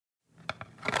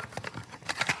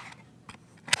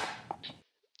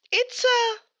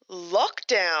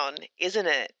lockdown, isn't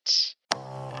it?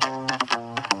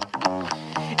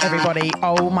 Everybody,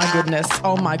 oh my goodness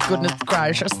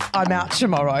gracious, I'm out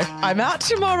tomorrow.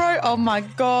 Oh my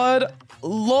God,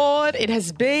 Lord, it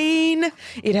has been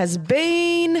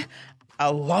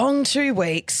a long 2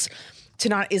 weeks.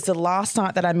 Tonight is the last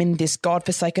night that I'm in this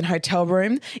godforsaken hotel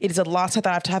room. It is the last night that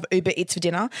I have to have Uber Eats for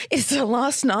dinner. It is the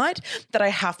last night that I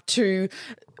have to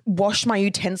wash my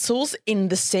utensils in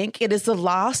the sink. It is the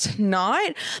last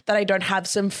night that I don't have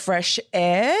some fresh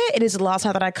air. It is the last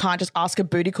night that I can't just ask a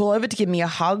booty call over to give me a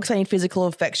hug because I need physical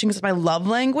affection because it's my love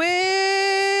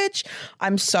language.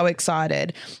 I'm so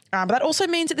excited. But that also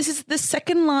means that this is the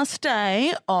second last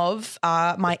day of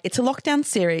my It's a Lockdown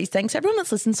series. Thanks everyone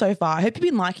that's listened so far. I hope you've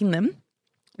been liking them.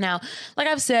 Now, like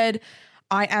I've said,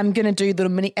 I am going to do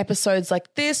little mini episodes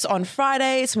like this on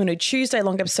Fridays. I'm going to do Tuesday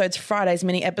long episodes, Fridays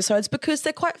mini episodes because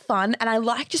they're quite fun and I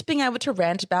like just being able to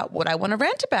rant about what I want to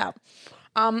rant about.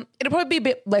 It'll probably be a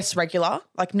bit less regular,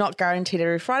 like not guaranteed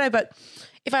every Friday, but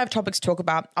if I have topics to talk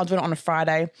about, I'll do it on a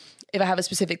Friday. If I have a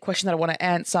specific question that I want to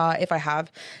answer, if I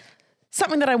have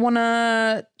something that I want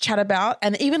to chat about,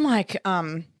 and even like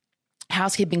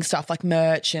housekeeping stuff like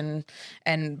merch and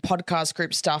podcast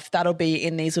group stuff, that'll be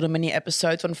in these little mini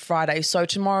episodes on Friday. So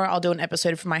tomorrow I'll do an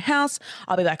episode from my house.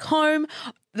 I'll be back home.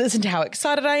 Listen to how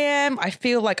excited I am. I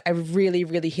feel like I really,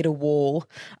 really hit a wall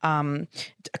a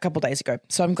couple of days ago.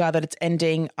 So I'm glad that it's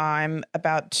ending. I'm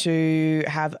about to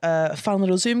have a fun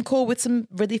little Zoom call with some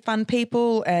really fun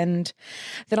people and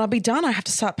then I'll be done. I have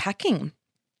to start packing.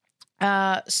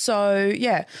 So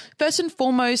yeah, first and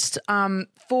foremost,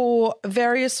 for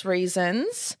various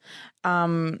reasons,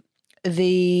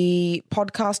 the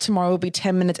podcast tomorrow will be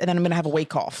 10 minutes and then I'm going to have a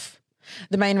week off.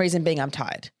 The main reason being I'm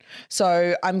tired.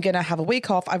 So I'm going to have a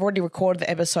week off. I've already recorded the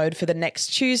episode for the next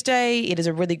Tuesday. It is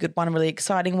a really good one, a really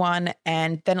exciting one.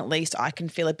 And then at least I can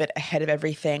feel a bit ahead of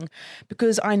everything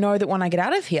because I know that when I get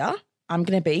out of here, I'm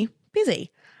going to be busy.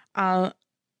 I've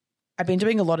been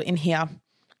doing a lot in here,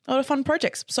 a lot of fun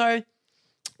projects. So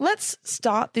let's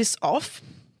start this off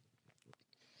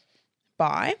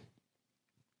by,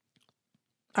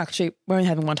 actually, we're only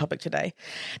having one topic today.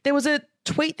 There was a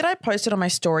tweet that I posted on my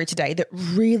story today that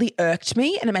really irked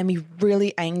me and it made me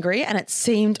really angry and it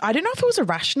seemed, I don't know if it was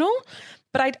irrational,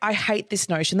 but I hate this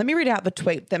notion. Let me read out the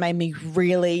tweet that made me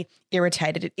really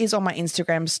irritated. It is on my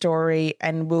Instagram story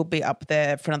and will be up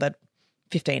there for another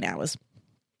 15 hours.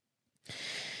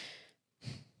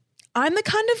 I'm the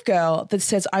kind of girl that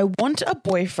says I want a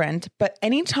boyfriend, but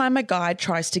anytime a guy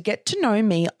tries to get to know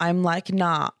me, I'm like,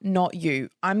 nah, not you.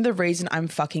 I'm the reason I'm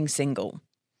fucking single.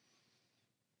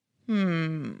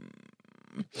 So,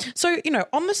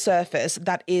 on the surface,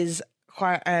 that is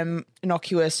quite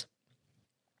innocuous.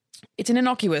 It's an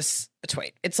innocuous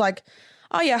tweet. It's like,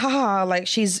 oh yeah, haha, like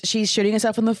she's shooting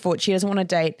herself in the foot. She doesn't want to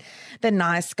date the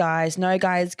nice guys. No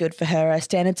guy is good for her. Her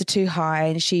standards are too high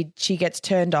and she gets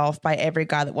turned off by every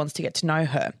guy that wants to get to know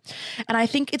her. And I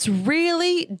think it's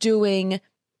really doing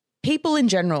people in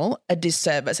general a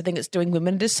disservice. I think it's doing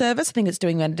women a disservice. I think it's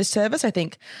doing men a disservice. I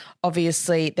think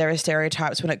obviously there are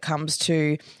stereotypes when it comes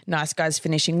to nice guys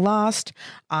finishing last,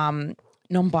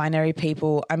 non-binary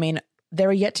people. I mean, there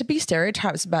are yet to be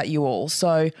stereotypes about you all.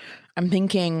 So I'm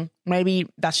thinking maybe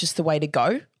that's just the way to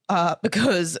go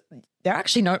because there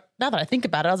actually now that I think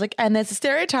about it, I was like, and there's a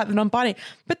stereotype of non-binary,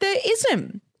 but there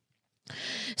isn't.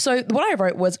 So what I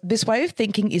wrote was, this way of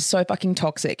thinking is so fucking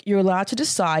toxic. You're allowed to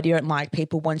decide you don't like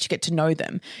people once you get to know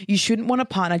them. You shouldn't want a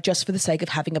partner just for the sake of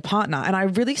having a partner. And I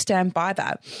really stand by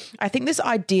that. I think this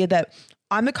idea that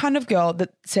I'm the kind of girl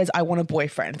that says I want a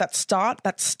boyfriend. That start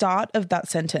of that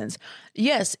sentence.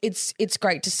 Yes, it's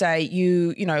great to say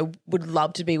you would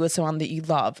love to be with someone that you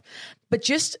love. But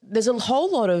just there's a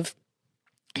whole lot of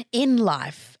in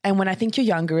life, and when I think you're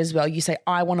younger as well, you say,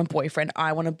 I want a boyfriend,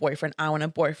 I want a boyfriend, I want a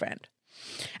boyfriend.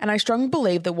 And I strongly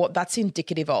believe that what that's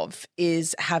indicative of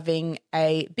is having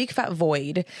a big fat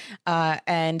void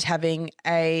and having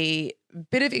a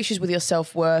bit of issues with your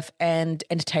self-worth and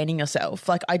entertaining yourself.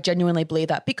 Like, I genuinely believe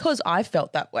that because I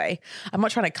felt that way. I'm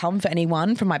not trying to come for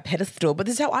anyone from my pedestal, but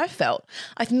this is how I felt.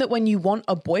 I think that when you want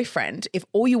a boyfriend, if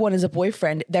all you want is a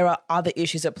boyfriend, there are other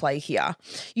issues at play here.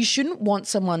 You shouldn't want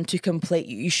someone to complete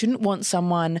you. You shouldn't want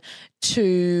someone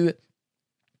to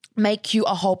make you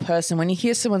a whole person. When you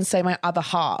hear someone say my other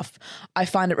half, I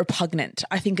find it repugnant.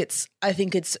 I think it's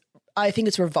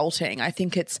revolting. I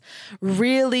think it's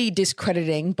really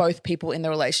discrediting both people in the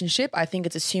relationship. I think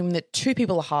it's assuming that two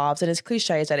people are halves, and as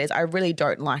cliche as that is, I really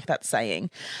don't like that saying.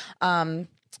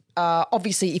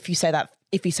 Obviously, if you say that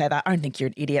if you say that, I don't think you're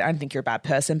an idiot. I don't think you're a bad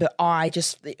person, but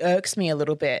it irks me a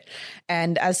little bit.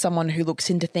 And as someone who looks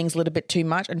into things a little bit too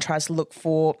much and tries to look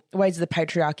for ways the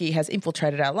patriarchy has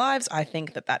infiltrated our lives, I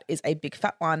think that is a big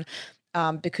fat one.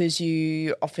 Because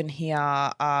you often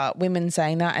hear women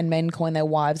saying that and men calling their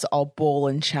wives old ball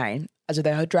and chain, as though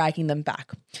they're dragging them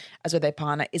back, as though their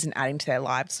partner isn't adding to their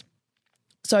lives.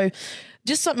 So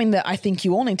just something that I think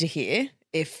you all need to hear,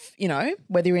 if,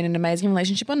 whether you're in an amazing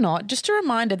relationship or not, just a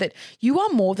reminder that you are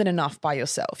more than enough by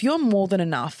yourself. You're more than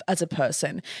enough as a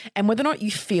person. And whether or not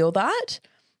you feel that,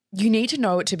 you need to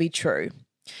know it to be true.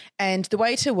 And the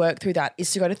way to work through that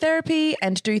is to go to therapy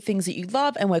and do things that you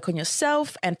love and work on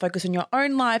yourself and focus on your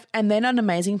own life. And then an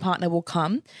amazing partner will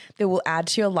come that will add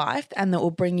to your life and that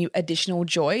will bring you additional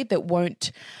joy that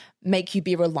won't make you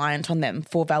be reliant on them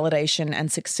for validation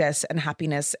and success and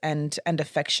happiness and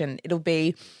affection. It'll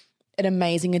be an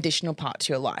amazing additional part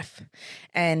to your life.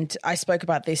 And I spoke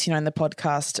about this, in the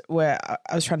podcast where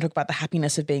I was trying to talk about the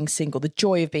happiness of being single, the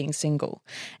joy of being single.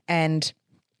 And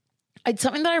it's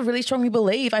something that I really strongly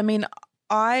believe. I mean,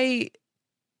 I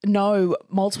know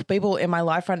multiple people in my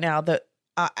life right now that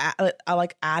are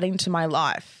like adding to my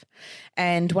life.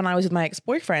 And when I was with my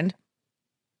ex-boyfriend,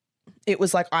 it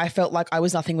was like I felt like I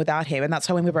was nothing without him. And that's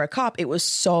why when we broke up, it was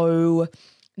so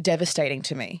devastating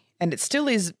to me. And it still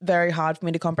is very hard for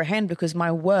me to comprehend because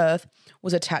my worth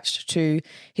was attached to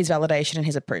his validation and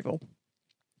his approval.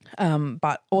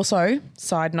 But also,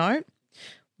 side note,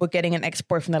 we're getting an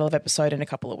ex-boyfriend that I'll have episode in a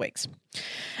couple of weeks.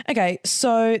 Okay,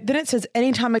 so then it says,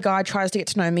 anytime a guy tries to get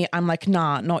to know me, I'm like,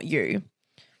 nah, not you.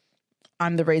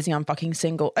 I'm the reason I'm fucking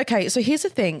single. Okay, so here's the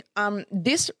thing.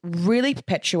 This really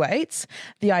perpetuates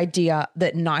the idea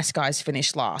that nice guys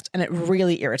finish last, and it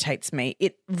really irritates me.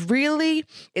 It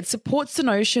supports the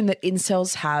notion that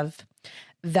incels have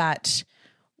that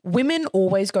women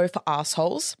always go for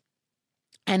assholes,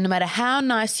 and no matter how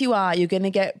nice you are, you're going to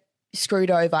get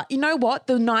screwed over. You know what?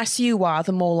 The nicer you are,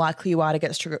 the more likely you are to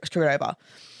get screwed over.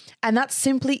 And that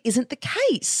simply isn't the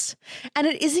case. And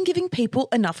it isn't giving people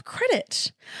enough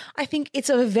credit. I think it's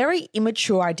a very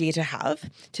immature idea to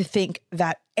have, to think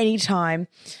that anytime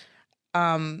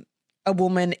a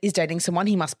woman is dating someone,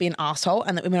 he must be an asshole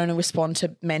and that women only respond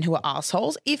to men who are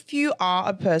assholes. If you are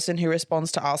a person who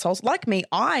responds to assholes, like me,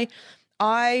 I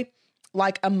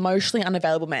like emotionally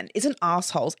unavailable men. Isn't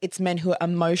assholes, it's men who are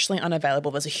emotionally unavailable.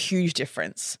 There's a huge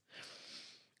difference.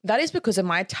 That is because of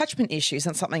my attachment issues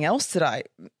and something else that I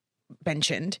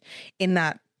mentioned, in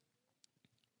that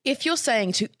if you're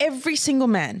saying to every single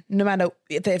man, no matter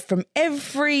if they're from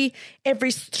every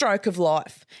stroke of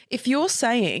life, if you're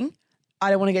saying, I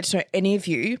don't want to get to know any of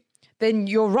you, then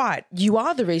you're right. You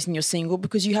are the reason you're single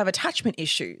because you have attachment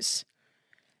issues.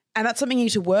 And that's something you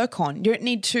need to work on. You don't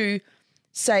need to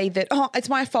say that, oh, it's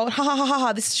my fault, ha, ha, ha, ha,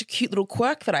 ha, this is a cute little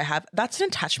quirk that I have. That's an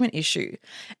attachment issue.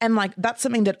 And like that's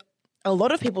something that a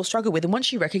lot of people struggle with. And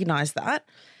once you recognize that,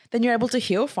 then you're able to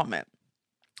heal from it.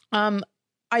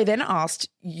 I then asked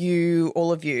you,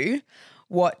 all of you,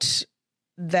 what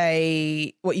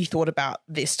you thought about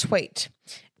this tweet.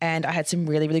 And I had some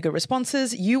really, really good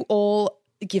responses. You all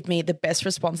give me the best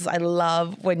responses. I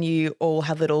love when you all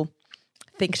have little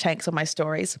think tanks on my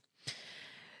stories.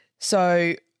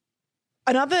 So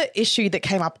another issue that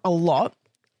came up a lot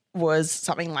was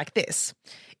something like this.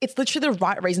 It's literally the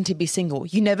right reason to be single.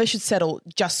 You never should settle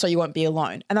just so you won't be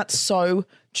alone. And that's so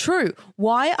true.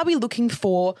 Why are we looking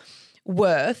for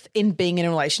worth in being in a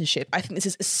relationship? I think this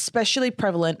is especially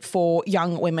prevalent for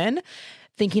young women,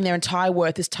 thinking their entire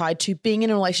worth is tied to being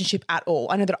in a relationship at all.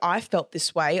 I know that I felt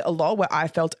this way a lot, where I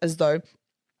felt as though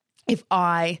if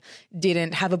I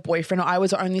didn't have a boyfriend, or I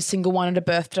was the only single one at a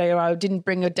birthday, or I didn't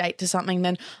bring a date to something,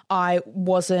 then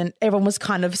everyone was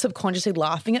kind of subconsciously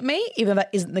laughing at me, even though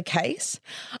that isn't the case.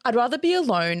 I'd rather be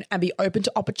alone and be open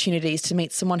to opportunities to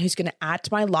meet someone who's going to add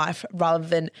to my life rather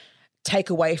than take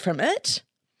away from it,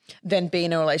 than be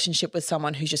in a relationship with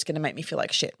someone who's just going to make me feel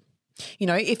like shit. You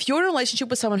know, if you're in a relationship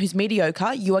with someone who's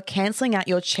mediocre, you are cancelling out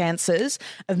your chances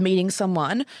of meeting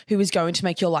someone who is going to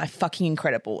make your life fucking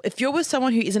incredible. If you're with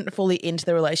someone who isn't fully into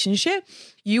the relationship,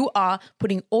 you are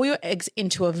putting all your eggs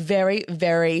into a very,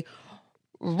 very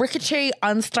rickety,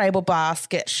 unstable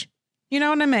basket. You know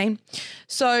what I mean?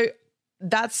 So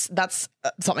that's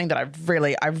something that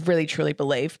I really truly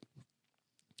believe.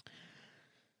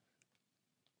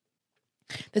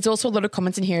 There's also a lot of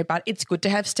comments in here about it's good to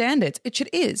have standards. It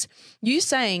is. You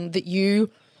saying that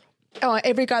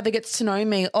every guy that gets to know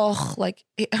me,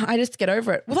 I just get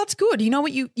over it. Well, that's good. You know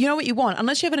what you want,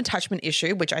 unless you have an attachment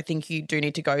issue, which I think you do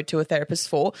need to go to a therapist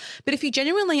for. But if you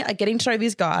genuinely are getting to know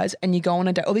these guys and you go on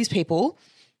a date, all these people,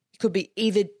 it could be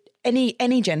either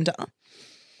any gender.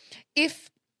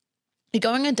 If you're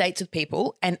going on dates with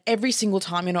people and every single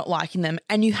time you're not liking them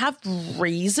and you have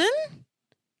reason,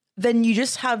 then you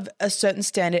just have a certain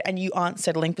standard and you aren't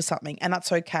settling for something, and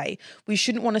that's okay. We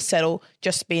shouldn't want to settle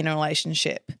just to be in a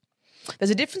relationship.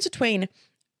 There's a difference between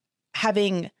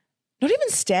having not even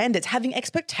standards, having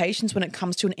expectations when it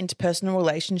comes to an interpersonal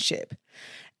relationship,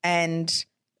 and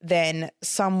then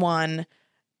someone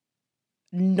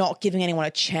not giving anyone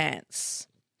a chance.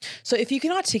 So if you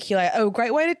can articulate, a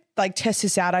great way to like test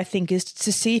this out, I think, is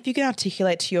to see if you can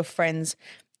articulate to your friends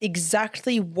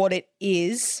exactly what it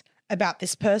is about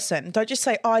this person. Don't just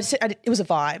say, oh, it was a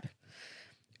vibe.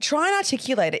 Try and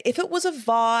articulate it. If it was a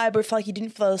vibe, or if like you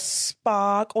didn't feel a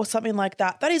spark or something like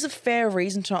that, that is a fair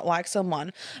reason to not like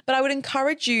someone. But I would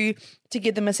encourage you to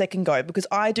give them a second go, because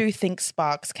I do think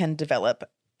sparks can develop,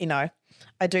 you know.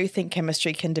 I do think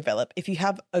chemistry can develop. If you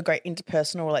have a great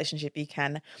interpersonal relationship, you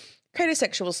can create a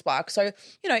sexual spark. So,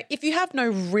 you know, if you have no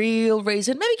real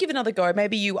reason, maybe give another go.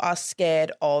 Maybe you are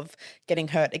scared of getting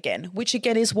hurt again, which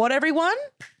again is what, everyone?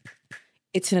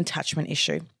 It's an attachment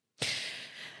issue.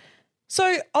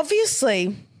 So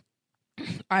obviously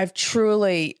I've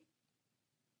truly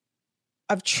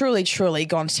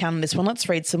gone to town on this one. Let's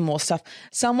read some more stuff.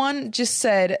 Someone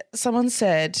said,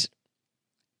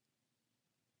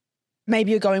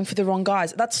 maybe you're going for the wrong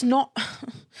guys.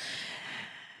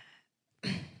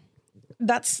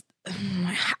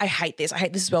 I hate this. I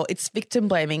hate this as well. It's victim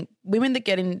blaming. Women that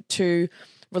get into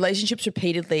relationships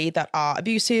repeatedly that are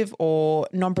abusive or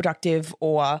non-productive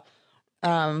or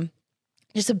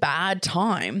just a bad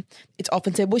time, it's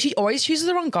often said, well, she always chooses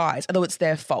the wrong guys, although it's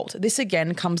their fault. This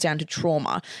again comes down to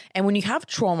trauma. And when you have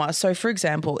trauma, so for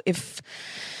example, if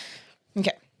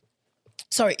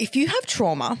you have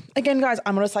trauma, again, guys,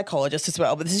 I'm not a psychologist as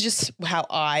well, but this is just how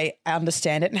I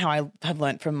understand it and how I have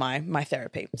learned from my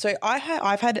therapy. So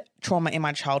I've had trauma in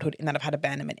my childhood in that I've had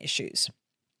abandonment issues.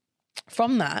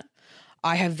 From that,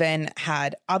 I have then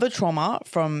had other trauma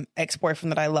from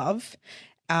ex-boyfriend that I love,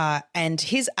 and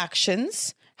his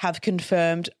actions have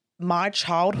confirmed my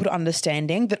childhood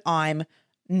understanding that I'm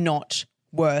not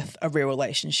worth a real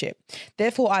relationship.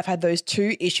 Therefore, I've had those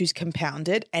two issues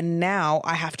compounded, and now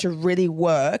I have to really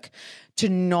work to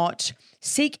not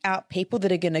seek out people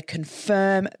that are going to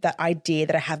confirm that idea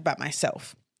that I have about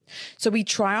myself. So we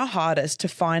try our hardest to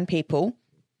find people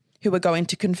who are going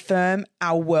to confirm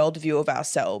our worldview of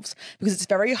ourselves, because it's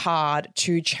very hard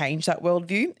to change that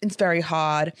worldview. It's very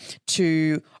hard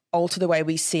to alter the way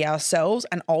we see ourselves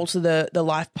and alter the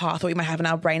life path that we might have in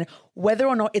our brain, whether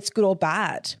or not it's good or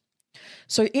bad.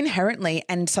 So inherently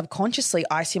and subconsciously,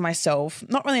 I see myself,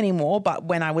 not really anymore, but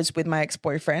when I was with my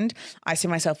ex-boyfriend, I see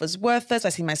myself as worthless. I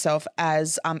see myself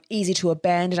as easy to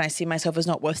abandon. I see myself as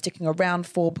not worth sticking around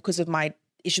for because of my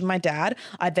issue with my dad.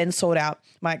 I then sought out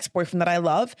my ex-boyfriend that I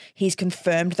love. He's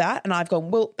confirmed that, and I've gone,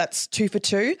 well, that's 2 for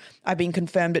 2. I've been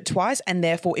confirmed it twice, and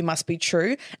therefore it must be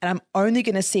true. And I'm only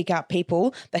going to seek out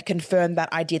people that confirm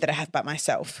that idea that I have about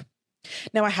myself.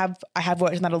 Now, I have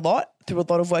worked on that a lot through a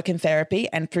lot of work in therapy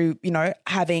and through, you know,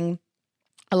 having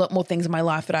a lot more things in my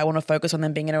life that I want to focus on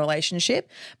than being in a relationship.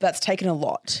 But that's taken a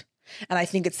lot. And I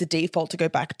think it's the default to go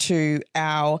back to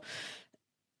our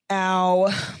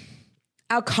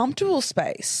comfortable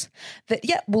space that,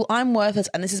 yeah, well, I'm worthless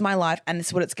and this is my life and this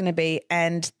is what it's going to be.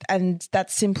 And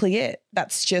that's simply it.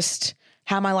 That's just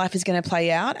how my life is going to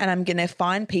play out, and I'm going to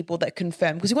find people that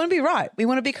confirm, because we want to be right. We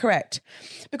want to be correct.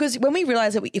 Because when we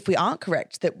realize that if we aren't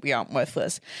correct, that we aren't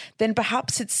worthless, then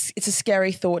perhaps it's a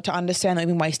scary thought to understand that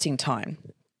we've been wasting time.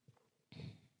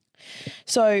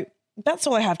 So that's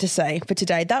all I have to say for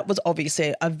today. That was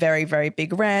obviously a very, very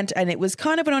big rant, and it was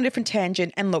kind of on a different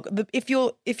tangent. And look, if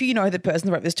you know the person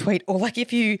that wrote this tweet, or like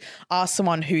if you are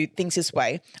someone who thinks this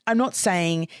way, I'm not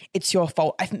saying it's your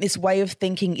fault. I think this way of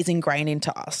thinking is ingrained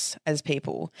into us as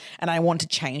people, and I want to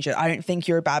change it. I don't think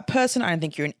you're a bad person. I don't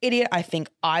think you're an idiot. I think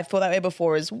I've thought that way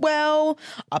before as well,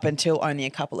 up until only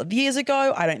a couple of years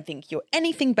ago. I don't think you're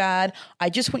anything bad. I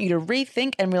just want you to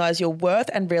rethink and realize your worth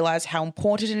and realize how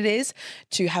important it is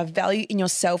to have value in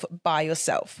yourself by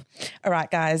yourself. All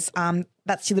right, guys,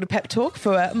 that's your little pep talk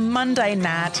for Monday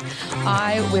night.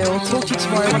 I will talk to you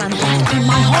tomorrow when I'm back in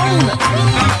my home.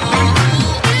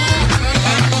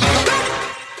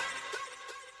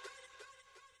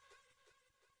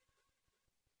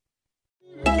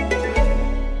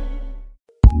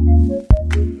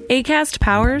 Acast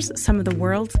powers some of the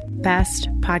world's best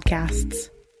podcasts.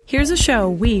 Here's a show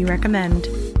we recommend.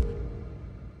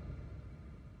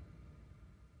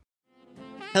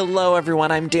 Hello,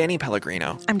 everyone. I'm Danny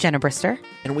Pellegrino. I'm Jenna Brister.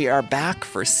 And we are back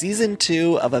for season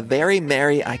 2 of a very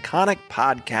merry, iconic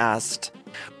podcast,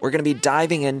 We're going to be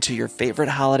diving into your favorite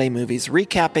holiday movies,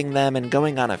 recapping them, and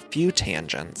going on a few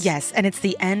tangents. Yes, and it's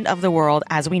the end of the world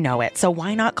as we know it. So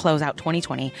why not close out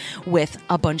 2020 with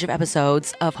a bunch of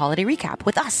episodes of Holiday Recap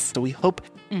with us? So we hope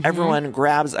everyone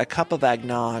grabs a cup of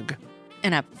eggnog,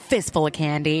 And a fistful of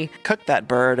candy, cook that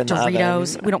bird in the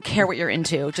Doritos. oven. We don't care what you're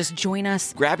into. Just join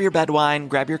us. Grab your bed wine,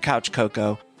 grab your couch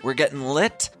cocoa. We're getting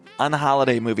lit on the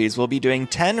holiday movies. We'll be doing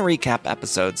 10 recap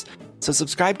episodes. So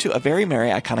subscribe to A Very Merry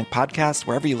Iconic Podcast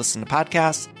wherever you listen to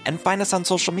podcasts, and find us on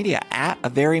social media at A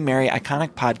Very Merry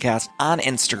Iconic Podcast on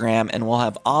Instagram, and we'll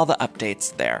have all the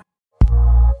updates there.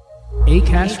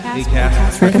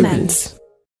 Acast recommends.